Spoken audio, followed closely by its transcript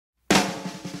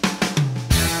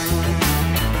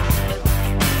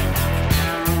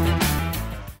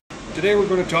Today we're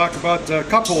going to talk about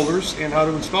cup holders and how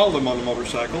to install them on the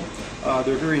motorcycle.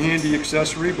 They're a very handy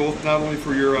accessory, both not only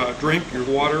for your drink, your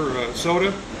water,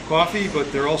 soda, coffee,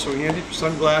 but they're also handy for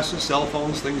sunglasses, cell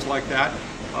phones, things like that.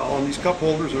 On these cup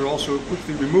holders are also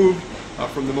quickly removed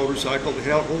from the motorcycle.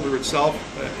 The holder itself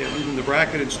and even the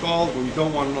bracket installed. When you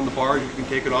don't want it on the bar, you can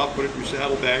take it off, put it in your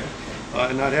saddlebag,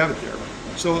 and not have it there.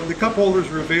 So the cup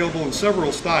holders are available in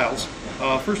several styles.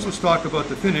 First, let's talk about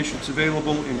the finish. It's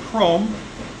available in chrome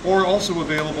or also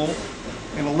available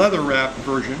in a leather wrapped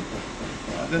version.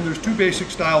 Then there's two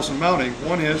basic styles of mounting.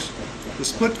 One is the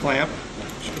split clamp,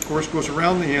 which of course goes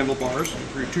around the handlebars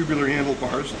for your tubular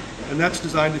handlebars, and that's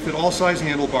designed to fit all size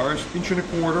handlebars, 1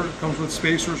 1/4 inch. It comes with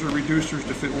spacers or reducers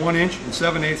to fit 1 inch and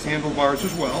 7/8 handlebars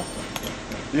as well.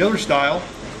 The other style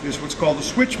is what's called the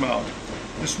switch mount.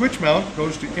 The switch mount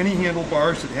goes to any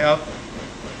handlebars that have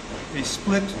a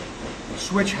split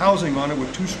switch housing on it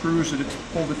with two screws that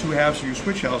hold the two halves of your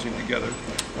switch housing together.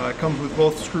 It comes with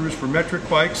both screws for metric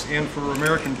bikes and for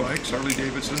American bikes, Harley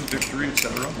Davidson, Victory,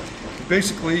 etc.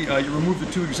 Basically, you remove the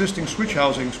two existing switch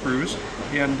housing screws,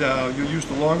 and you'll use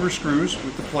the longer screws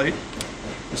with the plate,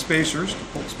 the spacers,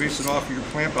 to space it off of your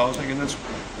clamp housing, and then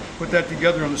put that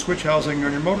together on the switch housing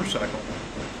on your motorcycle.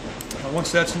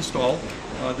 Once that's installed,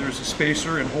 there's a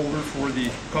spacer and holder for the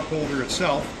cup holder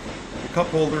itself. The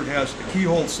cup holder has a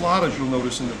keyhole slot, as you'll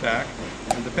notice in the back.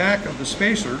 And the back of the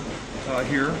spacer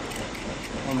here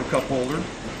on the cup holder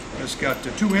has got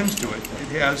two ends to it.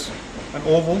 It has an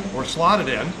oval or slotted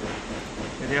end.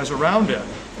 It has a round end.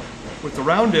 With the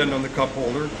round end on the cup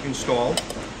holder installed,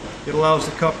 it allows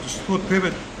the cup to split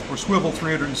pivot or swivel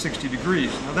 360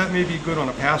 degrees. Now that may be good on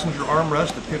a passenger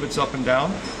armrest that pivots up and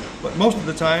down, but most of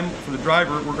the time for the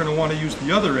driver we're going to want to use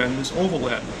the other end, this oval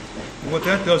end. And what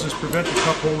that does is prevent the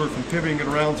cup holder from pivoting it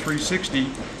around 360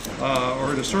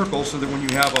 or in a circle, so that when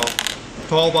you have a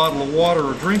tall bottle of water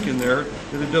or drink in there,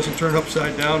 that it doesn't turn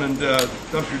upside down and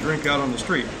dump your drink out on the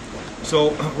street. So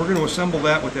we're going to assemble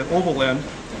that with that oval end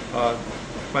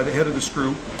by the head of the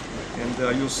screw,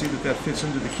 and you'll see that that fits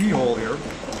into the keyhole here,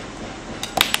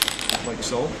 like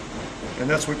so. And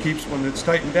that's what keeps, when it's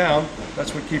tightened down,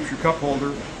 that's what keeps your cup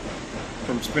holder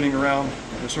from spinning around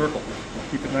in a circle.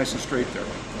 Keep it nice and straight there.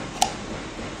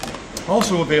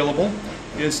 Also available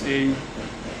is a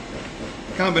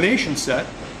combination set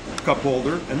cup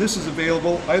holder, and this is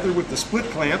available either with the split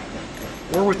clamp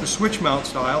or with the switch mount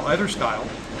style, either style.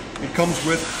 It comes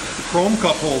with the chrome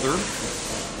cup holder.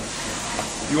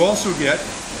 You also get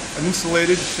an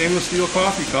insulated stainless steel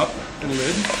coffee cup and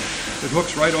lid that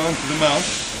hooks right onto the mount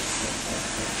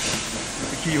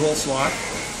with the keyhole slot.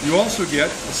 You also get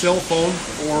a cell phone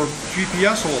or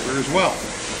GPS holder as well,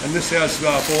 and this has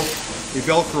both a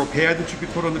Velcro pad that you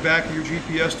could put on the back of your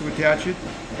GPS to attach it,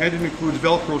 and it includes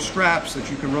Velcro straps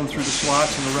that you can run through the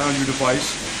slots and around your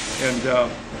device and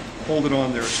hold it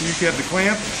on there. So you can have the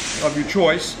clamp of your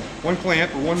choice, one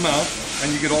clamp or one mount,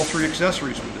 and you get all three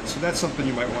accessories with it. So that's something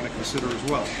you might want to consider as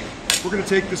well. We're going to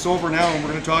take this over now, and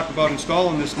we're going to talk about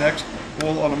installing this next.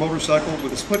 We'll on a motorcycle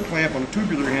with a split clamp on a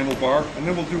tubular handlebar, and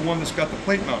then we'll do one that's got the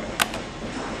plate mounting.